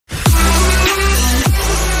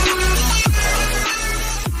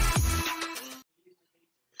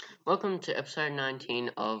Welcome to episode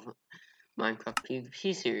 19 of Minecraft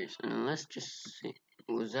PvP series, and let's just see,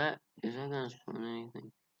 is that gonna spawn anything?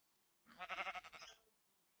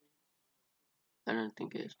 I don't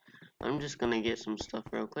think it is. I'm just gonna get some stuff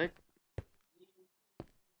real quick.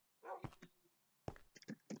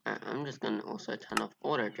 I'm just gonna also turn off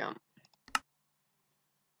auto jump.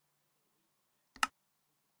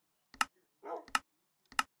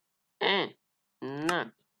 No.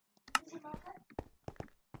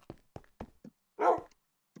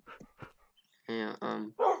 Yeah,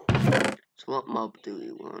 so what mob do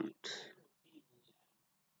we want?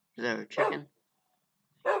 Is there a chicken?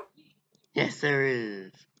 Yes, there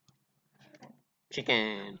is.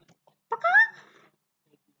 Chicken.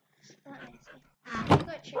 You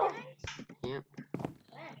got chicken eggs? Yep.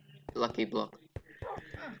 Where? Lucky block.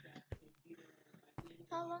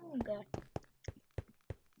 How long ago?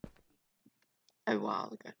 A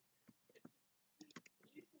while ago.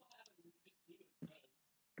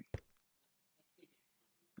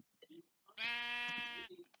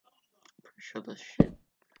 Pretty sure this should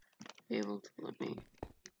be able to let me.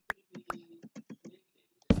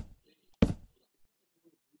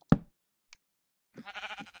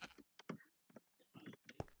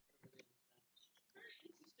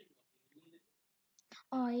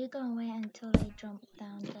 Oh, you're gonna wait until they jump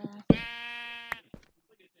down there.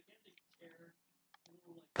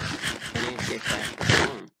 I need to get back to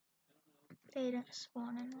spawn. They don't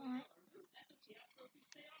spawn in right.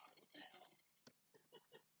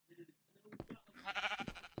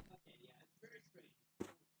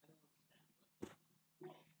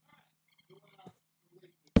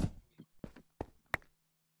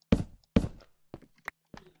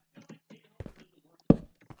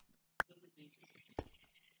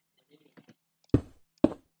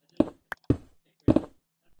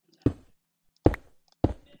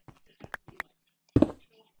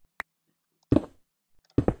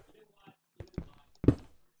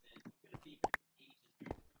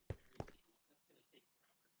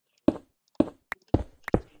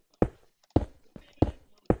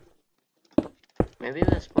 Maybe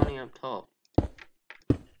they're spawning up top,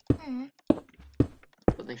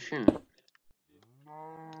 but they shouldn't.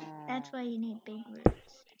 That's why you need big roots.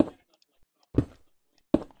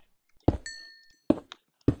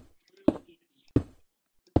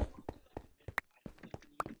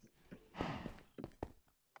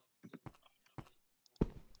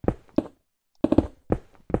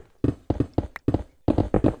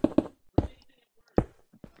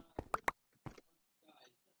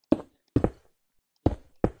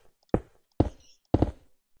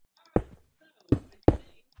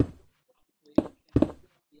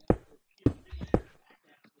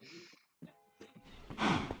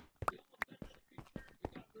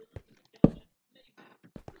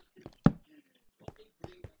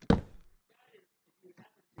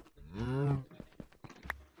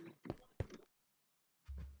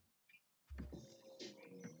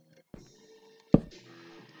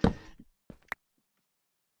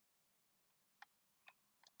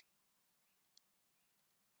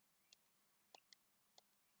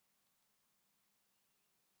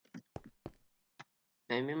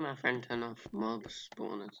 Maybe my friend turned off mob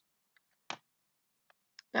spawners.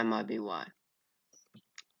 That might be why.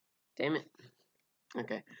 Damn it.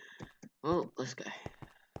 Okay. Well, let's go.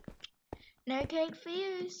 No cake for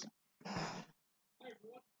yous.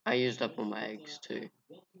 I used up all my eggs too.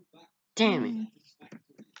 Damn it.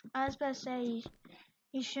 I was about to say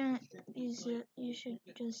you shouldn't use it. You should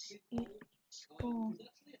just spawn.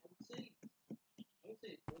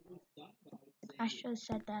 I should have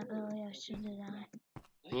said that earlier, shouldn't I?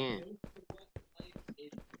 Yeah.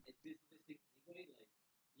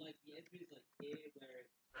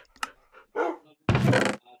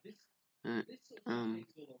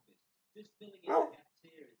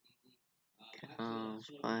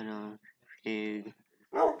 Spider, pig.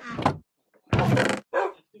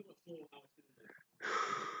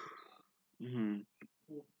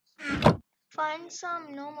 Find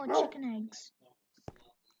some normal chicken eggs.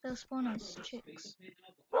 They'll spawn as chicks.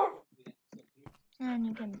 And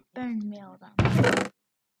you can bone meal them.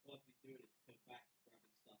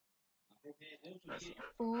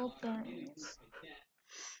 4 bones.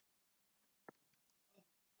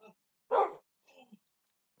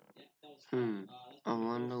 I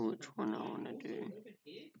wonder which one I want to do.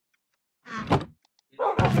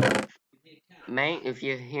 Mate, if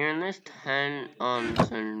you're hearing this, turn on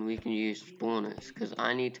so we can use spawners, because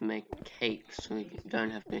I need to make cakes so we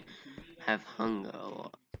don't have to have hunger a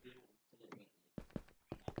lot.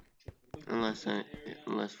 Unless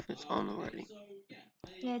it's on already.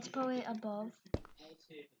 Yeah, it's probably above.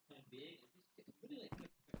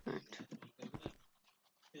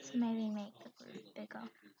 So maybe make the groove bigger.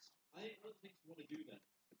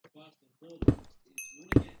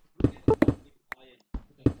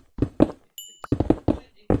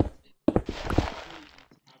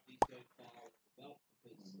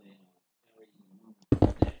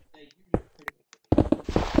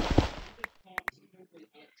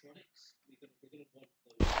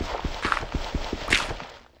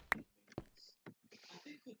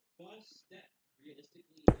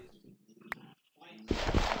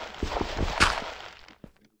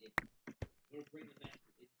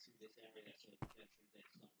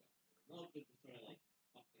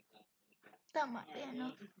 That might be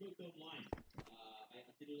enough.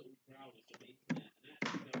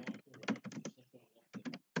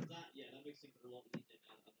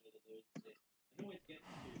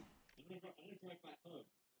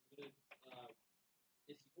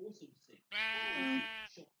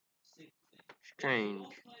 Strange.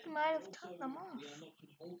 He might have turned them off.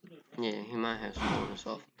 Yeah, he might have spawners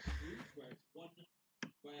off.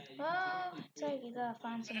 So you gotta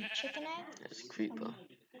find some chicken eggs. That's a creeper.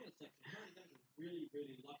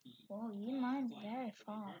 Oh, you mined very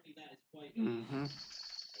far. Mm-hmm.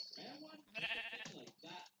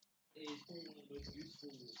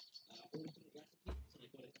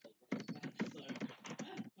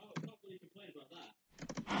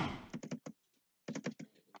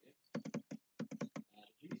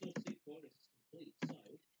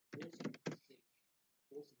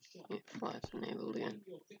 Yeah, flies enabled again.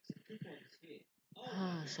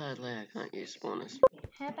 Sadly, I can't use spawners.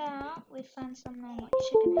 How about we find some normal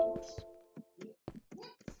chicken eggs?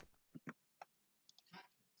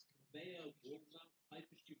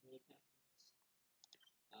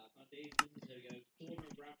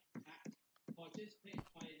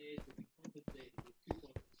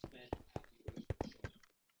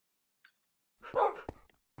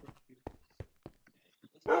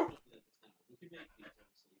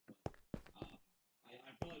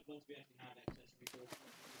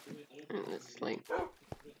 It's like,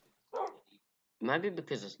 maybe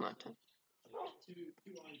because it's nighttime. Maybe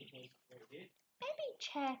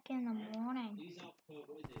check in the morning.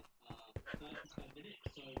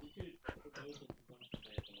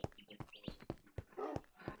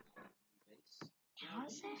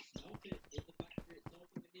 How's that?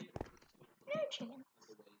 No chicken.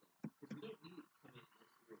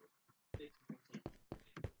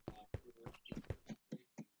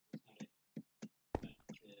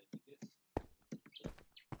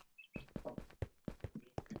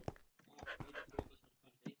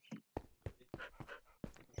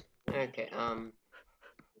 Okay,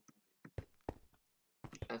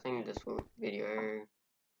 I think this video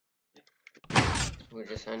will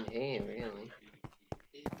just end here, really.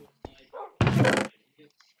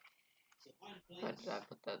 Why did I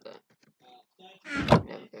put that there?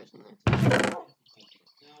 Never goes in there.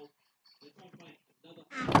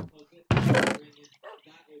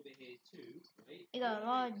 You got a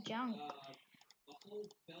lot of junk.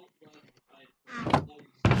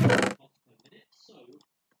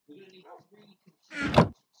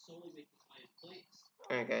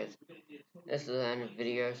 Alright guys, this is the end of the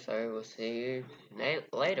video, so we'll see you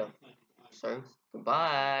later. So,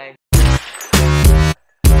 goodbye!